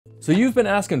So you've been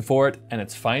asking for it, and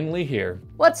it's finally here.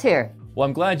 What's here? Well,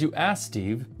 I'm glad you asked,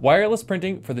 Steve. Wireless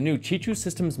printing for the new Chitu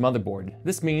Systems motherboard.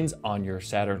 This means on your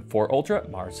Saturn 4 Ultra,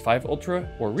 Mars 5 Ultra,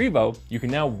 or Revo, you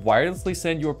can now wirelessly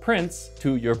send your prints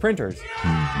to your printers.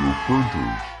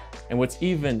 And what's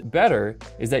even better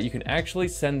is that you can actually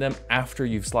send them after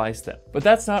you've sliced them. But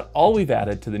that's not all we've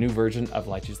added to the new version of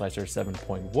Lychee Slicer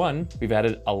 7.1. We've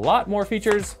added a lot more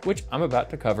features, which I'm about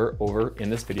to cover over in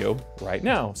this video right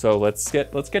now. So let's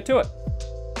get to it.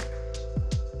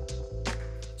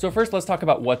 So first, let's talk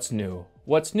about what's new.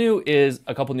 What's new is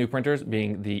a couple new printers,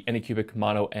 being the Anycubic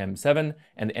Mono M7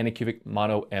 and the Anycubic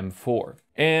Mono M4.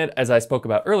 And as I spoke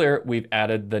about earlier, we've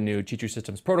added the new Chitu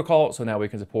Systems protocol, so now we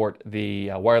can support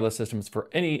the wireless systems for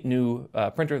any new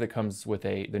printer that comes with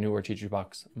the newer Chitu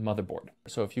box motherboard.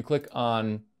 So if you click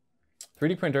on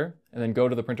 3D printer and then go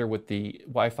to the printer with the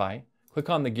Wi-Fi,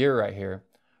 click on the gear right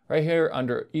here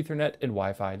under Ethernet and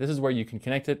Wi-Fi. This is where you can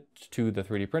connect it to the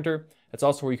 3D printer. It's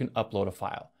also where you can upload a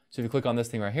file. So if you click on this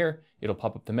thing right here, it'll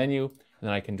pop up the menu, and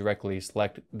then I can directly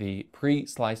select the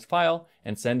pre-sliced file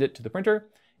and send it to the printer.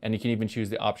 And you can even choose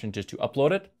the option just to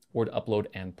upload it or to upload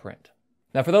and print.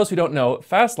 Now, for those who don't know,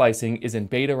 fast slicing is in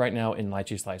beta right now in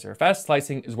Lychee Slicer. Fast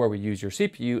slicing is where we use your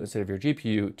CPU instead of your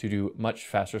GPU to do much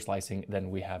faster slicing than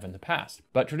we have in the past.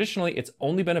 But traditionally, it's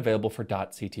only been available for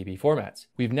 .ctb formats.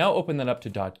 We've now opened that up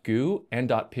to .goo and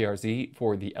 .prz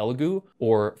for the LGOO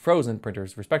or frozen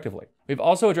printers, respectively. We've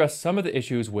also addressed some of the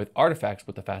issues with artifacts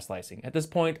with the fast slicing. At this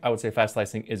point, I would say fast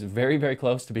slicing is very, very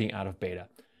close to being out of beta,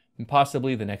 and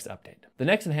possibly the next update. The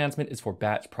next enhancement is for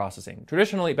batch processing.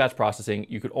 Traditionally, batch processing,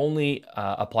 you could only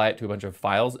apply it to a bunch of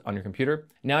files on your computer.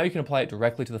 Now you can apply it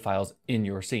directly to the files in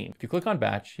your scene. If you click on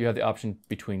batch, you have the option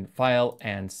between file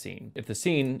and scene. If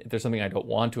there's something I don't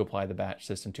want to apply the batch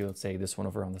system to, let's say this one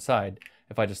over on the side,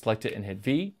 if I just select it and hit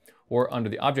V, or under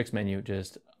the objects menu,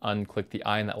 just unclick the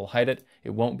eye and that will hide it,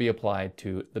 it won't be applied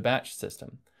to the batch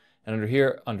system. And under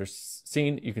here, under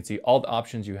scene, you can see all the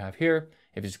options you have here.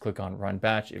 If you just click on run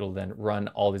batch, it'll then run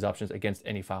all these options against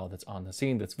any file that's on the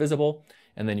scene that's visible,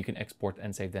 and then you can export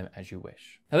and save them as you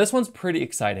wish. Now this one's pretty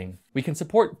exciting. We can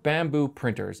support Bambu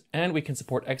printers, and we can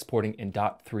support exporting in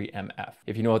 .3mf.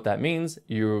 If you know what that means,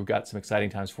 you've got some exciting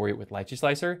times for you with Lychee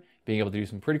Slicer, being able to do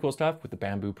some pretty cool stuff with the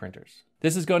Bambu printers.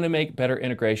 This is going to make better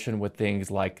integration with things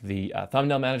like the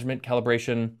thumbnail management,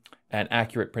 calibration, and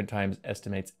accurate print times,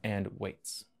 estimates, and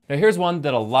weights. Now here's one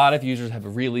that a lot of users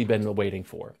have really been waiting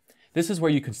for. This is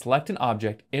where you can select an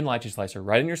object in Lychee Slicer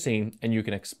right in your scene, and you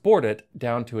can export it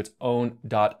down to its own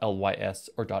 .lys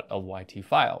or .lyt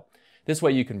file. This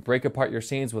way you can break apart your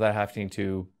scenes without having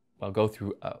to, well, go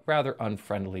through a rather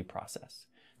unfriendly process.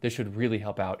 This should really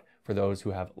help out for those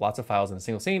who have lots of files in a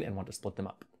single scene and want to split them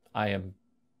up. I'm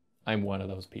one of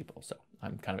those people, so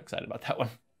I'm kind of excited about that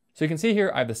one. So you can see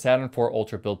here I have the Saturn 4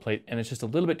 Ultra build plate, and it's just a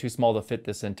little bit too small to fit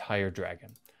this entire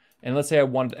dragon. And let's say I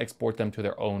wanted to export them to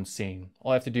their own scene.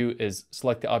 All I have to do is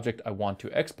select the object I want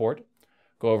to export,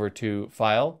 go over to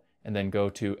File, and then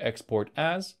go to Export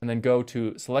As, and then go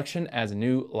to Selection as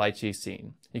New Lychee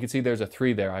Scene. You can see there's a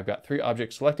 3 there. I've got 3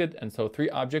 objects selected, and so 3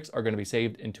 objects are going to be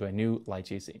saved into a new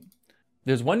Lychee scene.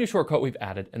 There's one new shortcut we've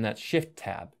added, and that's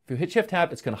Shift+Tab. If you hit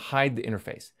Shift+Tab, it's going to hide the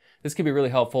interface. This can be really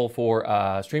helpful for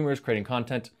streamers creating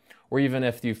content, or even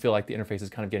if you feel like the interface is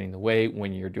kind of getting in the way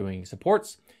when you're doing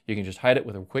supports, you can just hide it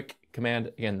with a quick command.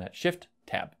 Again, that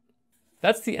Shift+Tab.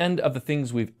 That's the end of the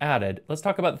things we've added. Let's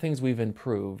talk about the things we've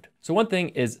improved. So one thing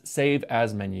is Save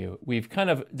As menu. We've kind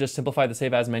of just simplified the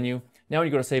Save As menu. Now when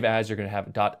you go to Save As, you're going to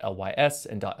have .lys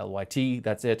and .lyt.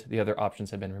 That's it. The other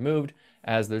options have been removed,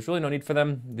 as there's really no need for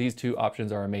them. These 2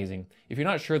 options are amazing. If you're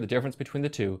not sure the difference between the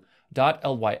 2,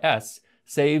 .lys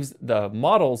saves the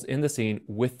models in the scene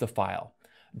with the file.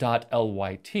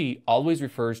 .lyt always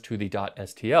refers to the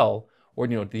 .stl, or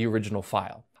the original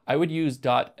file. I would use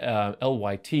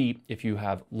 .lyt if you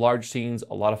have large scenes,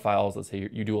 a lot of files, let's say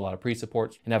you do a lot of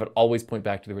pre-supports, and have it always point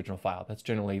back to the original file. That's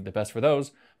generally the best for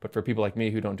those, but for people like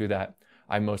me who don't do that,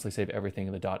 I mostly save everything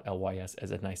in the .lys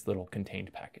as a nice little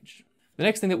contained package. The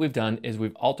next thing that we've done is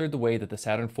we've altered the way that the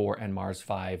Saturn 4 and Mars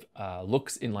 5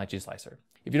 looks in Lychee Slicer.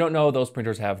 If you don't know, those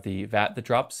printers have the VAT that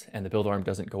drops, and the build arm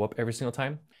doesn't go up every single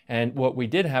time. And what we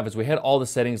did have is we had all the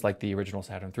settings like the original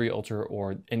Saturn 3 Ultra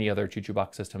or any other Chitu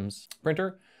Box Systems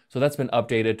printer. So that's been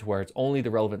updated to where it's only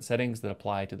the relevant settings that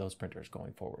apply to those printers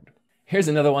going forward. Here's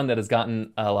another one that has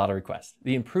gotten a lot of requests.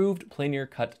 The improved planar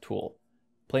cut tool.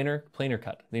 planar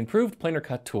cut, the improved planar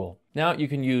cut tool. Now you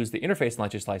can use the interface in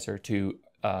Lychee Slicer to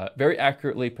very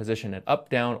accurately position it up,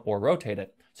 down, or rotate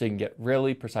it, so you can get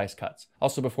really precise cuts.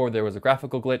 Also, before there was a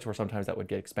graphical glitch where sometimes that would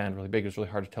get expanded really big. It was really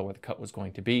hard to tell where the cut was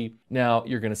going to be. Now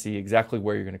you're going to see exactly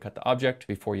where you're going to cut the object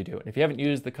before you do it. And if you haven't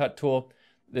used the cut tool,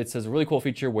 it says a really cool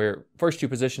feature where first you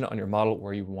position it on your model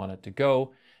where you want it to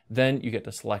go. Then you get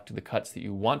to select the cuts that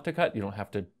you want to cut. You don't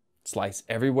have to slice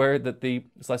everywhere that the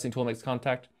slicing tool makes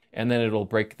contact. And then it'll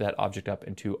break that object up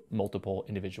into multiple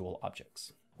individual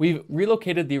objects. We've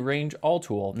relocated the Arrange All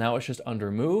tool. Now it's just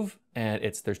under Move, and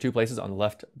there's two places, on the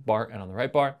left bar and on the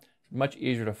right bar. It's much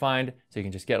easier to find, so you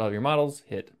can just get all of your models,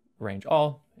 hit Arrange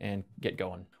All, and get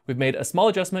going. We've made a small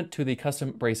adjustment to the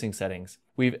custom bracing settings.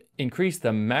 We've increased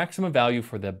the maximum value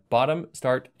for the bottom,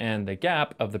 start, and the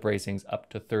gap of the bracings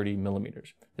up to 30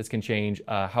 millimeters. This can change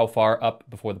how far up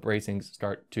before the bracings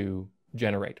start to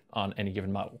generate on any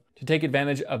given model. To take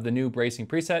advantage of the new bracing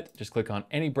preset, just click on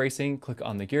any bracing, click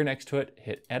on the gear next to it,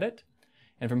 hit Edit.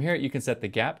 And from here, you can set the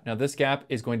gap. Now this gap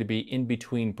is going to be in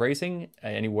between bracing,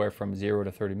 anywhere from 0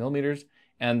 to 30 millimeters,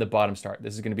 and the bottom start.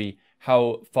 This is going to be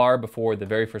how far before the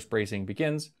very first bracing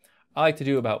begins. I like to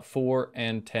do about 4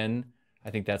 and 10. I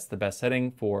think that's the best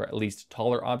setting for at least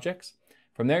taller objects.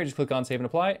 From there, just click on Save and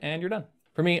Apply, and you're done.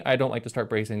 For me, I don't like to start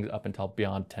bracings up until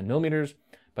beyond 10 millimeters,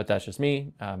 but that's just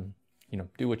me.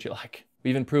 Do what you like.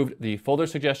 We've improved the folder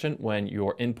suggestion when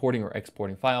you're importing or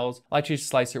exporting files. Lychee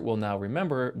Slicer will now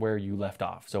remember where you left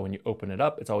off. So when you open it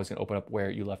up, it's always going to open up where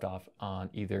you left off on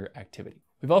either activity.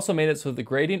 We've also made it so the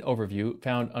gradient overview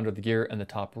found under the gear in the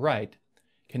top right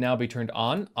can now be turned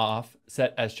on, off,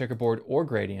 set as checkerboard or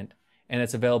gradient, and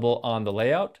it's available on the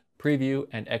layout, preview,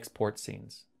 and export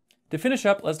scenes. To finish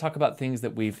up, let's talk about things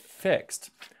that we've fixed.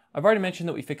 I've already mentioned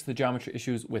that we fixed the geometry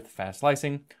issues with fast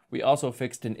slicing. We also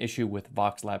fixed an issue with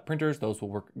VoxLab printers. Those will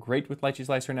work great with Lychee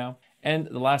Slicer now. And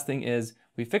the last thing is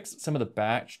we fixed some of the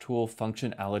batch tool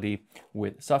functionality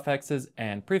with suffixes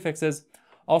and prefixes.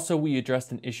 Also, we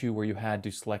addressed an issue where you had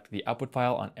to select the output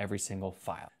file on every single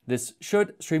file. This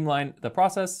should streamline the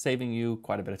process, saving you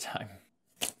quite a bit of time.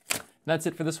 That's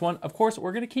it for this one. Of course,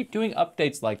 we're going to keep doing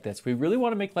updates like this. We really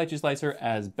want to make Lychee Slicer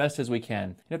as best as we can.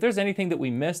 And if there's anything that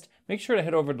we missed, make sure to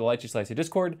head over to the Lychee Slicer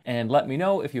Discord and let me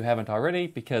know if you haven't already,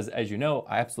 because as you know,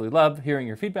 I absolutely love hearing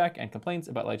your feedback and complaints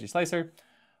about Lychee Slicer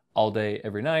all day,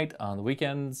 every night, on the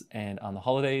weekends, and on the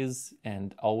holidays,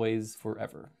 and always,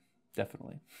 forever.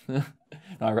 Definitely. No,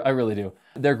 I really do.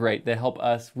 They're great. They help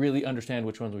us really understand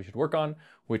which ones we should work on,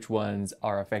 which ones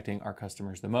are affecting our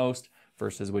customers the most,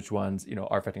 versus which ones,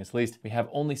 are affecting us least. We have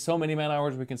only so many man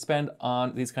hours we can spend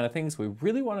on these kind of things. We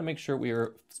really want to make sure we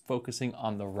are focusing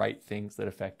on the right things that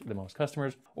affect the most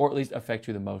customers, or at least affect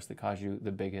you the most, that cause you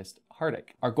the biggest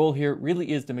heartache. Our goal here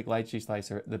really is to make Lychee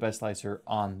Slicer the best slicer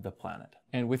on the planet.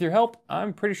 And with your help,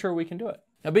 I'm pretty sure we can do it.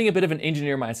 Now, being a bit of an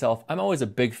engineer myself, I'm always a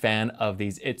big fan of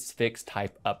these It's Fixed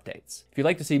type updates. If you'd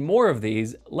like to see more of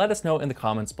these, let us know in the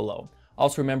comments below.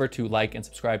 Also remember to like and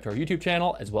subscribe to our YouTube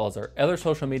channel, as well as our other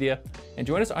social media, and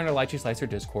join us on our Lychee Slicer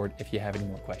Discord if you have any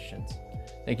more questions.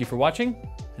 Thank you for watching,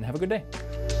 and have a good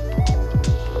day.